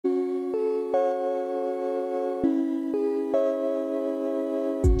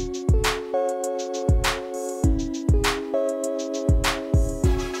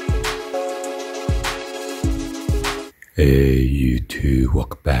Hey YouTube,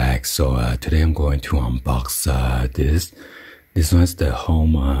 welcome back. So today I'm going to unbox this. This one is the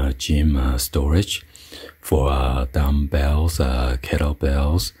home gym storage for dumbbells,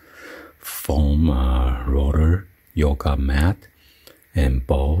 kettlebells, foam roller, yoga mat, and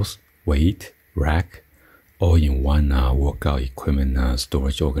balls, weight, rack, all in one workout equipment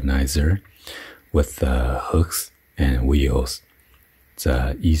storage organizer with hooks and wheels. It's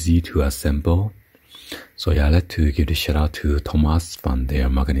easy to assemble. So yeah, I'd like to give a shout out to Thomas from their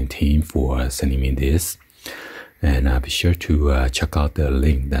marketing team for sending me this. And be sure to check out the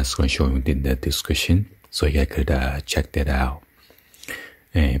link that's going to show you in the description so you guys could check that out.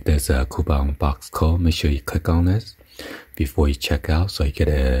 And if there's a coupon box code, make sure you click on it before you check out so you get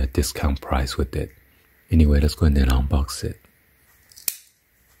a discount price with it. Anyway, let's go ahead and unbox it.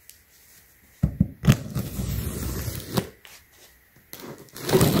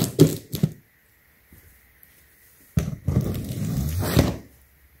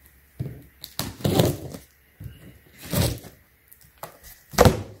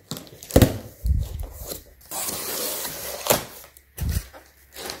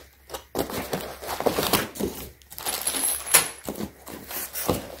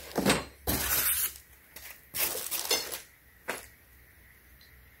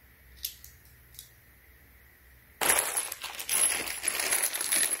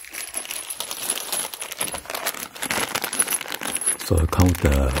 So it comes with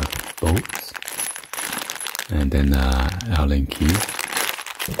the bolts and then Allen key.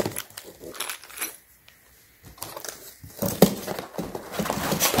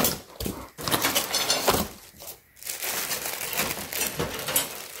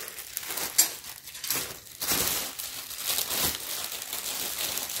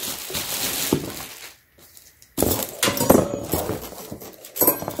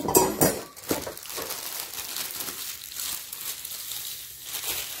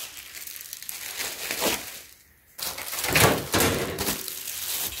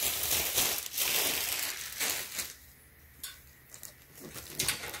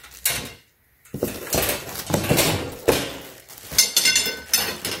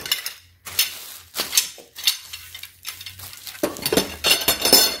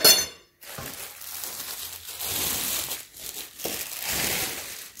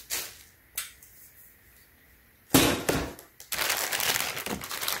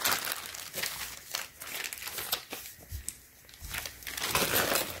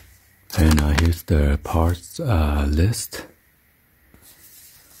 And here's the parts list,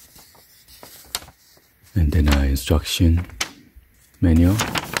 and then instruction manual.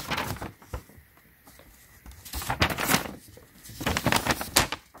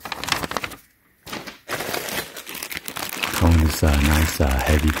 On this nice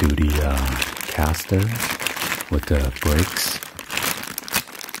heavy-duty caster with the brakes.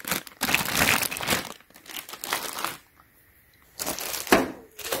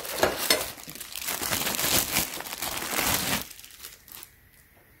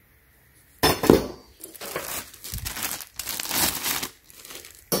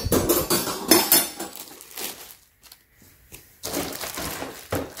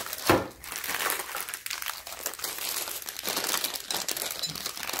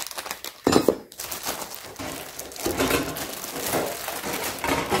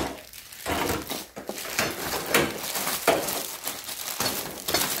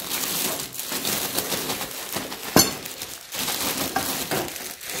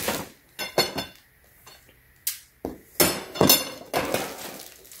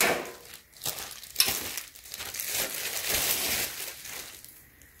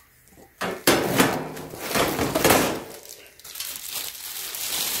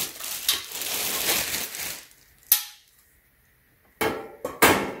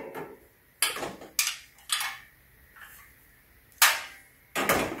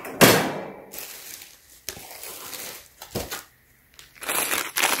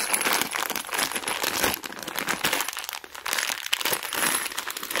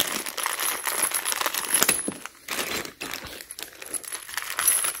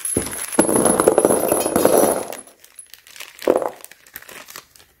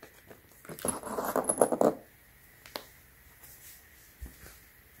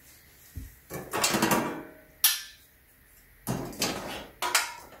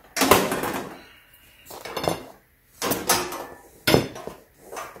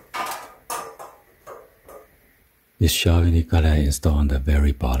 This shelving you gotta install on the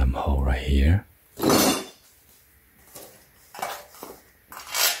very bottom hole right here.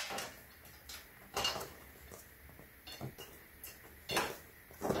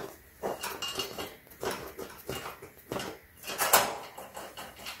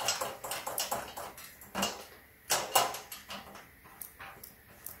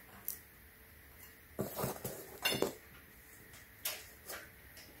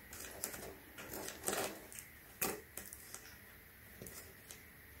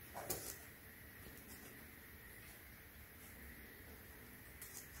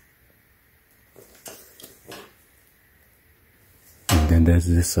 then there's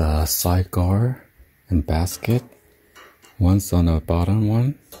this side guard and basket. One's on the bottom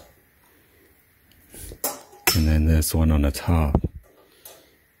one, and then there's one on the top.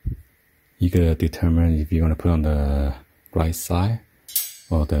 You gotta determine if you want to put on the right side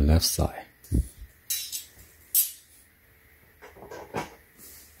or the left side.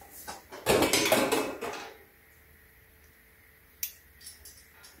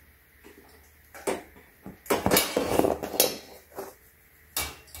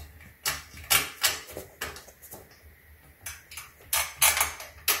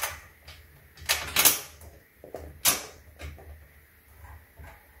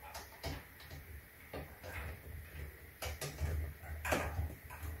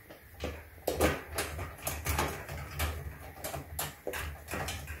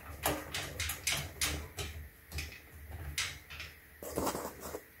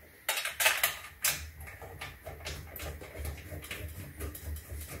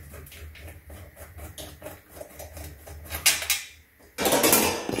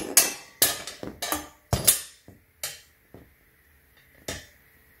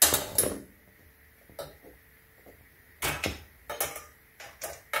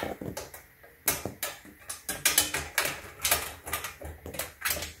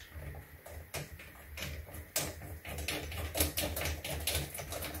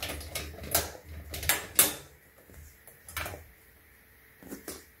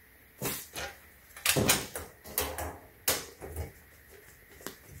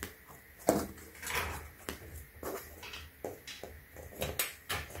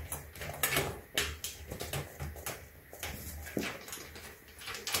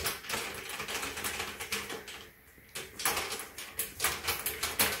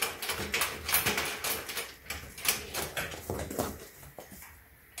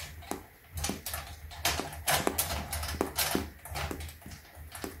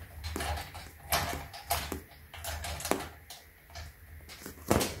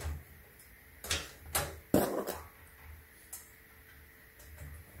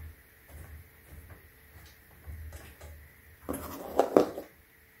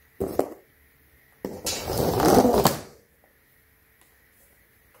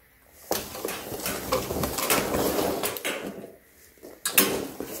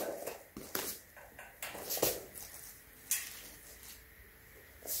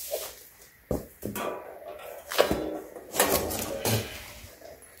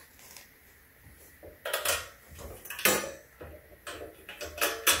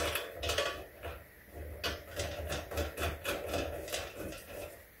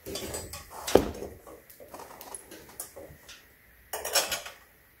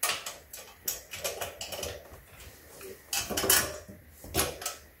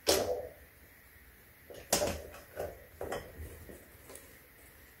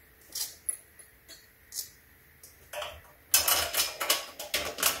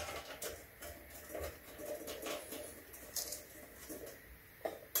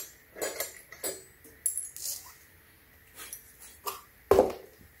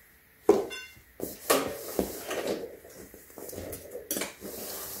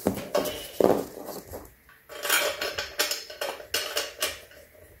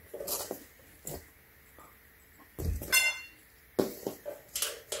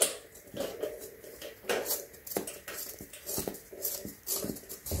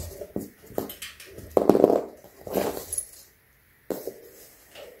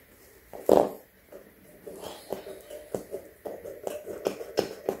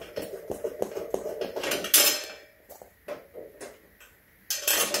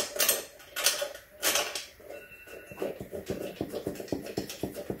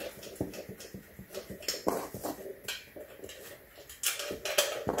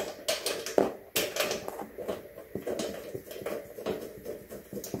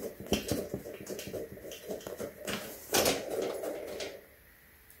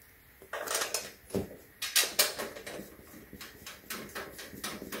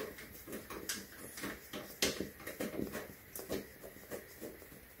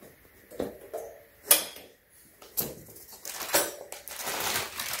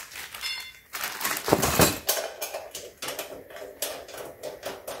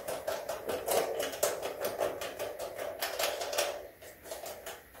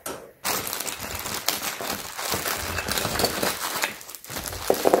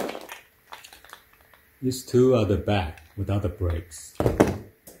 These two are the back without the brakes.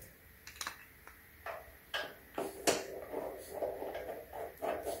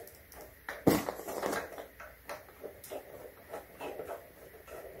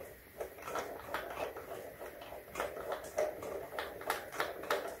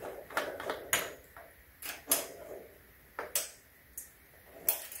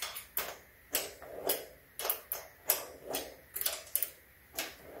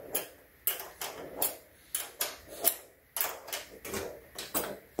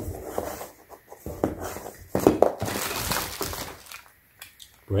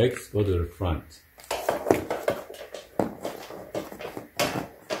 brakes, go to the front.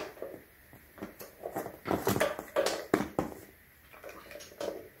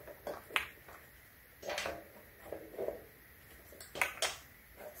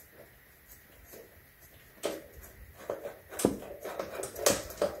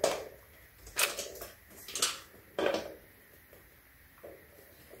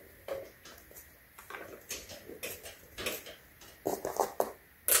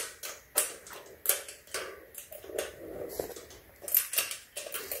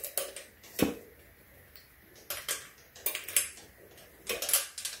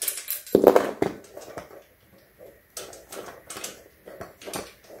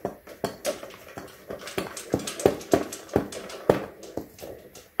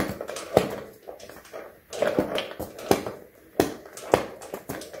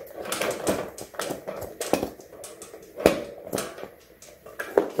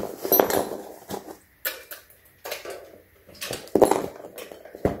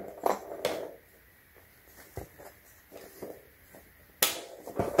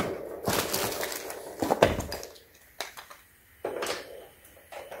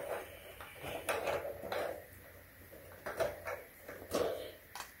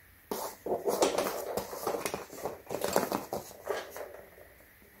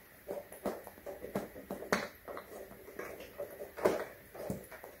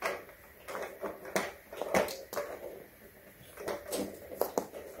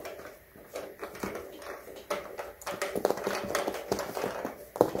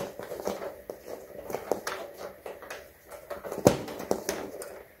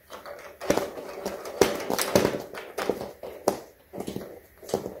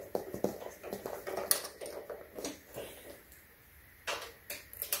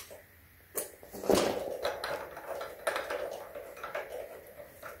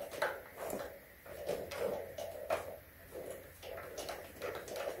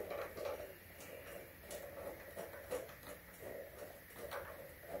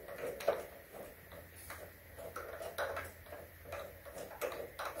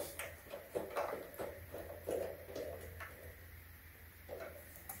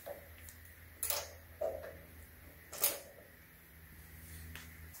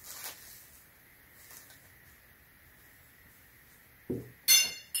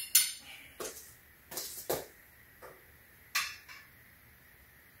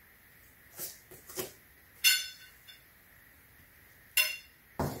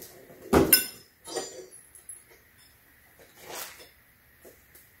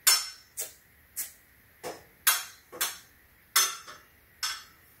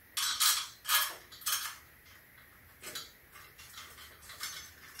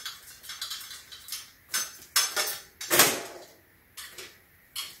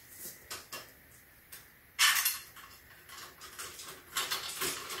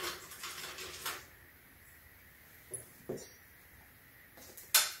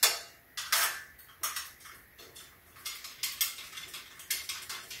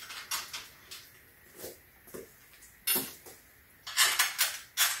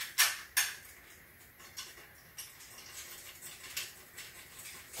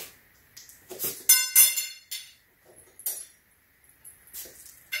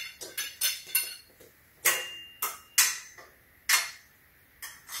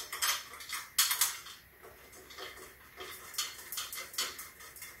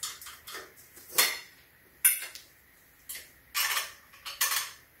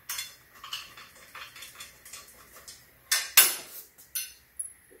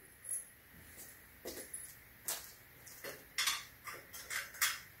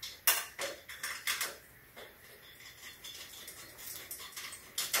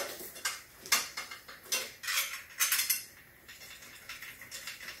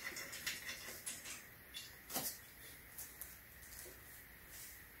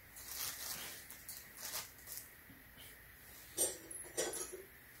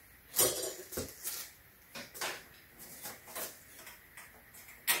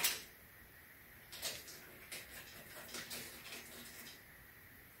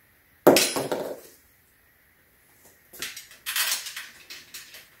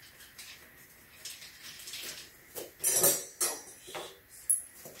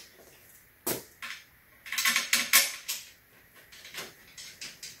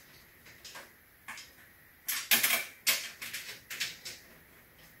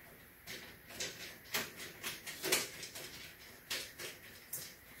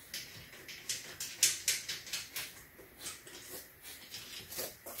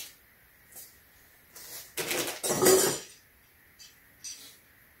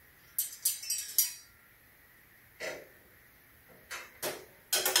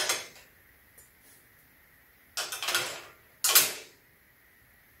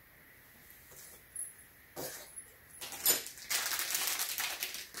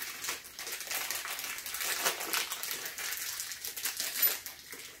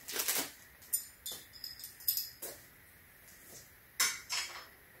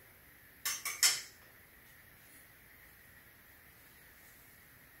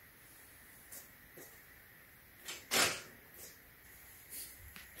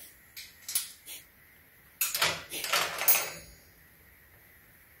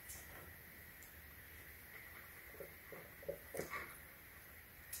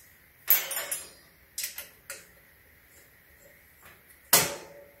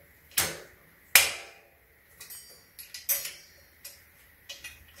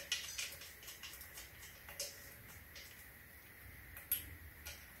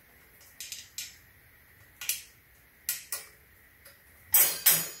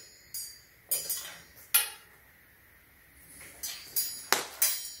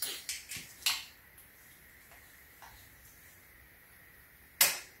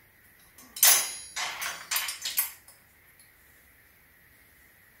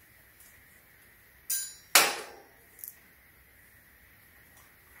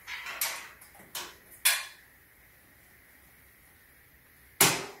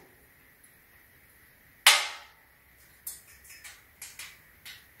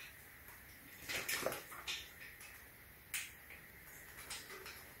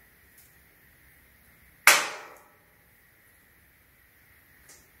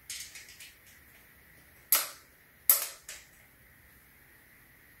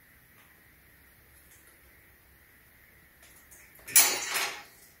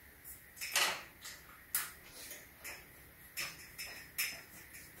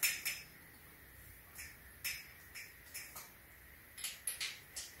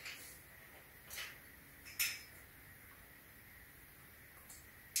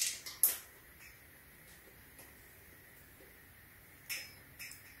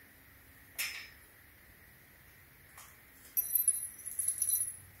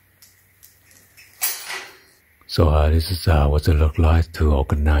 So this is what it look like to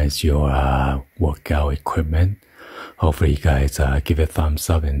organize your workout equipment. Hopefully you guys give it a thumbs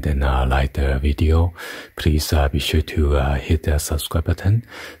up and then like the video. Please be sure to hit the subscribe button,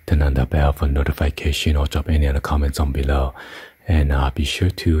 turn on the bell for notification, or drop any other comments on below. And be sure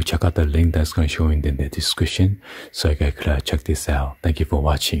to check out the link that's going to show in the description so you guys can check this out. Thank you for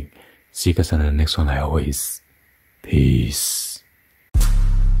watching. See you guys on the next one like always. Peace.